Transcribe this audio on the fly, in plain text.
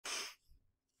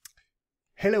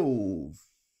Hello,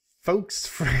 folks,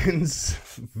 friends,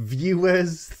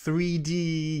 viewers,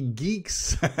 3D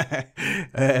geeks,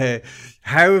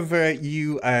 however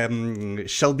you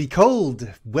shall be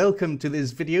called. Welcome to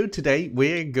this video. Today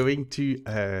we're going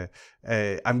to,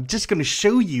 I'm just going to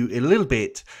show you a little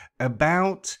bit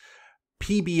about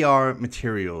PBR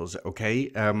materials, okay?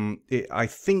 I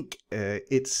think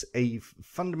it's a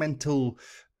fundamental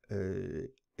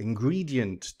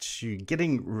ingredient to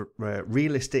getting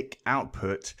realistic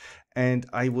output, and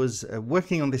I was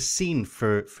working on this scene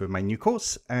for my new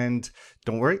course, and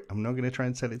don't worry, I'm not going to try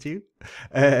and sell it to you,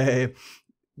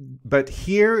 but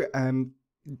here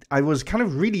I was kind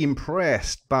of really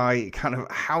impressed by kind of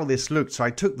how this looked. So I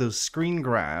took those screen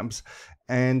grabs,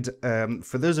 and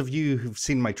for those of you who've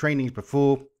seen my trainings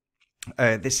before,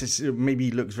 this is maybe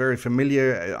looks very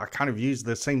familiar. I kind of use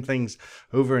the same things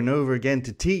over and over again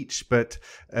to teach, but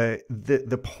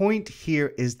the point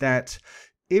here is that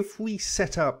if we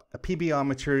set up a PBR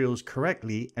materials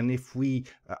correctly, and if we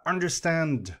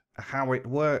understand how it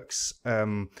works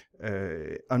under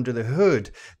the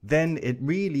hood, then it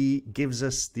really gives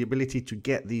us the ability to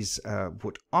get these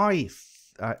what I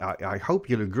hope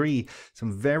you'll agree,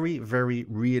 some very, very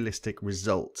realistic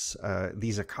results.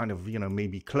 These are kind of,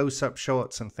 maybe close-up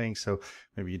shots and things, so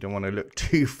maybe you don't want to look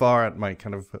too far at my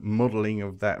kind of modeling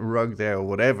of that rug there or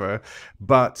whatever.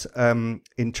 But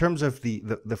in terms of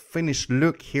the finished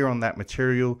look here on that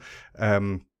material,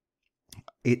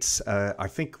 it's I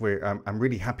think I'm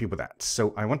really happy with that.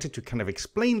 So I wanted to kind of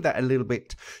explain that a little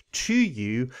bit to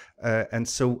you, and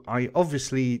so I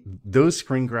obviously, those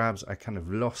screen grabs, I kind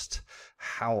of lost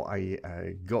how I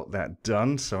got that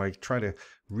done, so I try to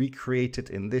recreate it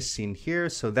in this scene here.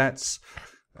 So that's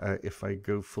if I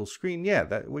go full screen, yeah,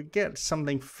 that we get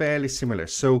something fairly similar.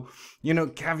 So,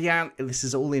 caveat, this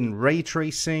is all in ray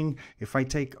tracing. If I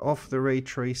take off the ray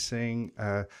tracing,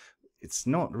 it's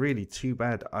not really too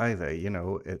bad either.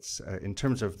 It's in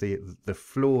terms of the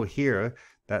floor here,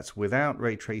 that's without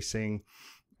ray tracing,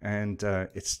 and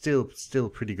it's still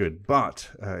pretty good. But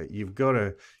you've got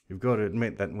to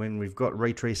admit that when we've got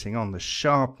ray tracing on, the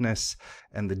sharpness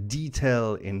and the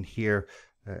detail in here,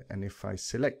 and if I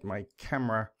select my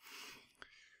camera,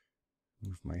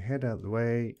 move my head out of the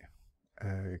way.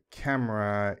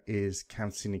 Camera is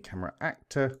Camcine Camera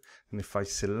Actor, and if I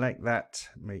select that,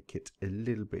 make it a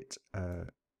little bit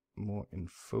more in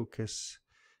focus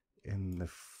in the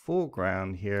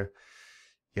foreground here.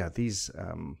 Yeah, these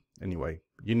anyway,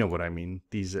 you know what I mean.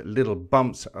 These little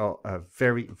bumps are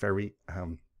very, very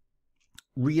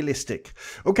realistic.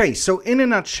 Okay, so in a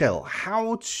nutshell,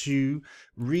 how to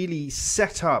really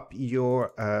set up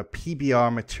your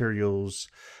PBR materials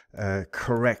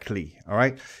correctly. All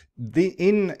right,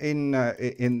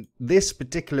 in this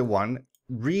particular one,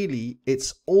 really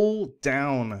it's all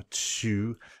down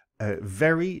to I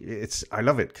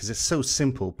love it because it's so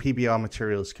simple. PBR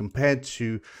materials compared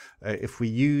to if we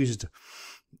used,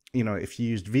 if you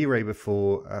used V-Ray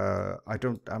before,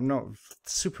 I'm not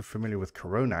super familiar with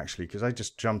Corona actually, because I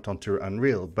just jumped onto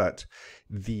Unreal, but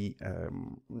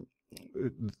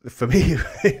for me,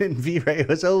 in V-Ray, it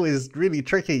was always really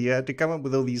tricky. You had to come up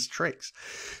with all these tricks.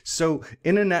 So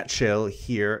in a nutshell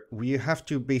here, we have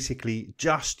to basically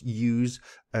just use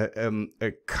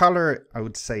a color, I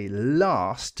would say,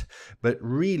 last, but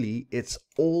really it's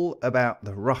all about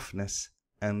the roughness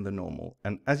and the normal.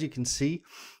 And as you can see,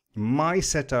 my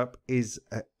setup is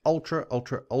ultra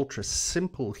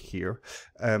simple here.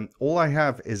 All I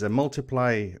have is a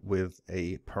multiply with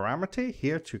a parameter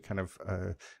here to kind of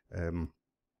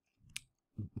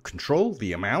control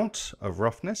the amount of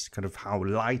roughness, kind of how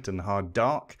light and how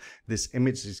dark this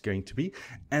image is going to be,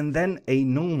 and then a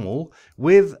normal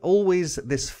with always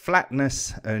this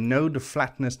flatness, node of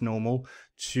flatness normal,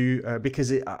 to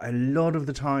because a lot of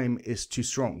the time is too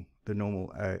strong. The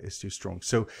normal is too strong.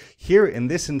 So here in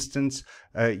this instance,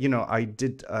 I've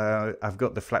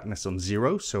got the flatness on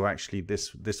 0, so actually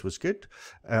this was good.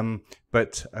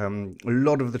 But a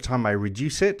lot of the time I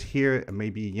reduce it here.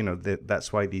 Maybe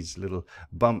that's why these little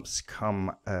bumps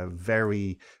come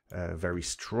very very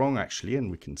strong actually, and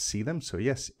we can see them. So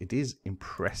yes, it is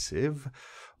impressive,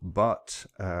 but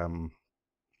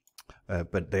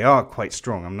they are quite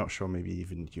strong. I'm not sure. Maybe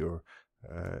even your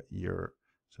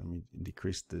so let me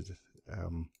decrease the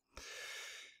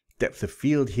depth of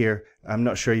field here. I'm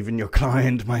not sure even your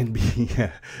client might be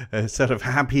sort of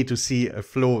happy to see a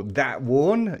floor that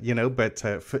worn, but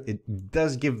it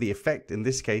does give the effect in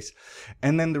this case.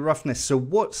 And then the roughness. So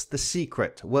what's the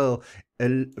secret? Well,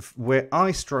 where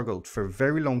I struggled for a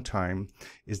very long time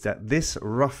is that this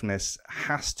roughness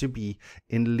has to be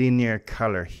in linear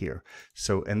color here.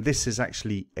 So, and this is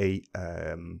actually a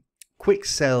quick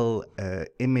sell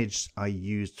image I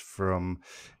used from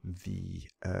the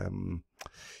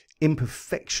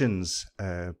imperfections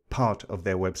part of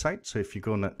their website. So if you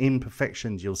go on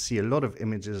imperfections, you'll see a lot of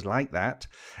images like that,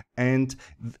 and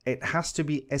it has to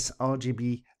be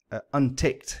sRGB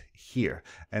unticked here.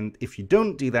 And if you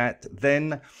don't do that,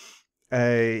 then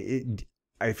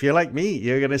if you're like me,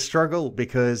 you're going to struggle,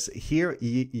 because here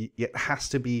it has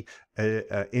to be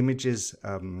images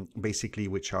basically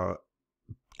which are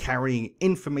carrying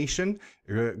information,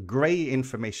 gray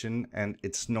information, and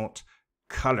it's not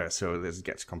color. So this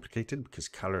gets complicated because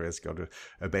color has got to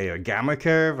obey a gamma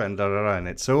curve and and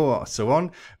it's so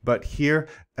on. But here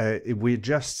we're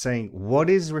just saying what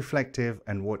is reflective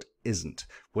and what isn't,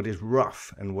 what is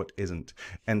rough and what isn't.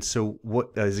 And so what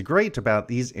is great about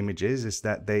these images is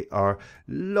that they are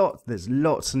there's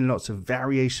lots and lots of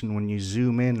variation. When you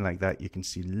zoom in like that, you can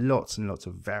see lots and lots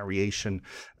of variation,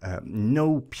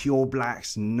 no pure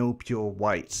blacks, no pure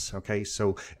whites. Okay,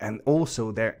 so, and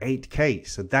also they're 8K,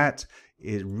 so that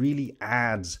it really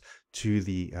adds to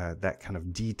the that kind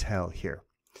of detail here.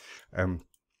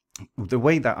 The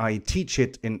way that I teach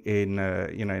it in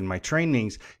my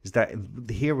trainings is that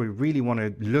here we really want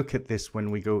to look at this when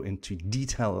we go into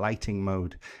detail lighting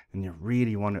mode, and you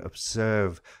really want to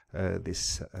observe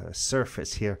this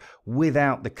surface here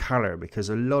without the color, because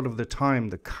a lot of the time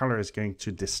the color is going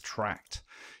to distract.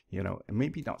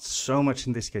 Maybe not so much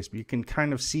in this case, but you can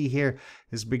kind of see here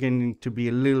is beginning to be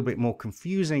a little bit more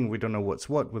confusing. We don't know what's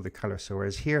what with the color. So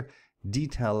whereas here,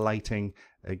 detail lighting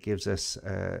gives us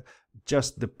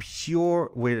just the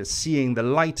pure, we're seeing the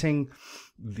lighting,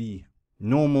 the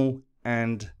normal,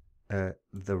 and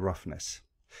the roughness.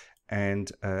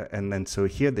 And then so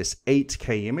here, this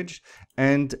 8K image,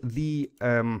 and the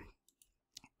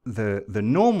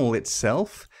normal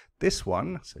itself, this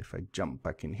one. So if I jump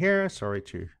back in here, sorry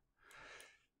to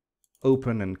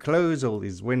open and close all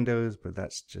these windows, but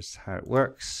that's just how it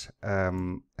works.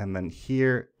 And then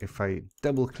here, if I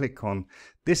double click on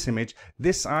this image,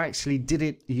 this I actually did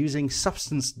it using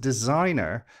Substance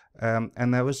Designer,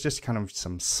 and there was just kind of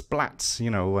some splats,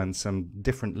 and some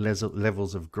different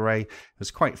levels of gray. It was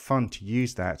quite fun to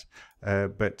use that,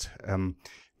 but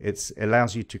it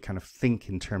allows you to kind of think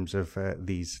in terms of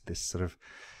this sort of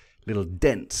little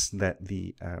dents that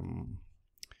the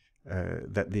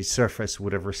surface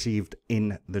would have received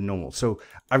in the normal. So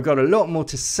I've got a lot more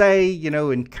to say,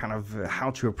 in kind of how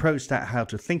to approach that, how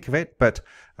to think of it, but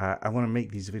I want to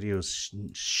make these videos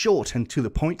short and to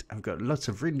the point. I've got lots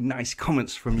of really nice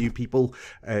comments from you people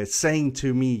saying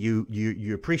to me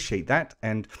you appreciate that,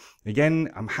 and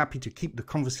again, I'm happy to keep the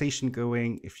conversation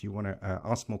going. If you want to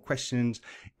ask more questions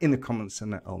in the comments,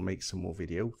 and I'll make some more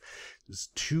videos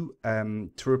to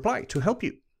reply, to help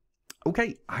you.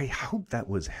 Okay, I hope that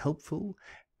was helpful,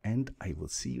 and I will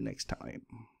see you next time.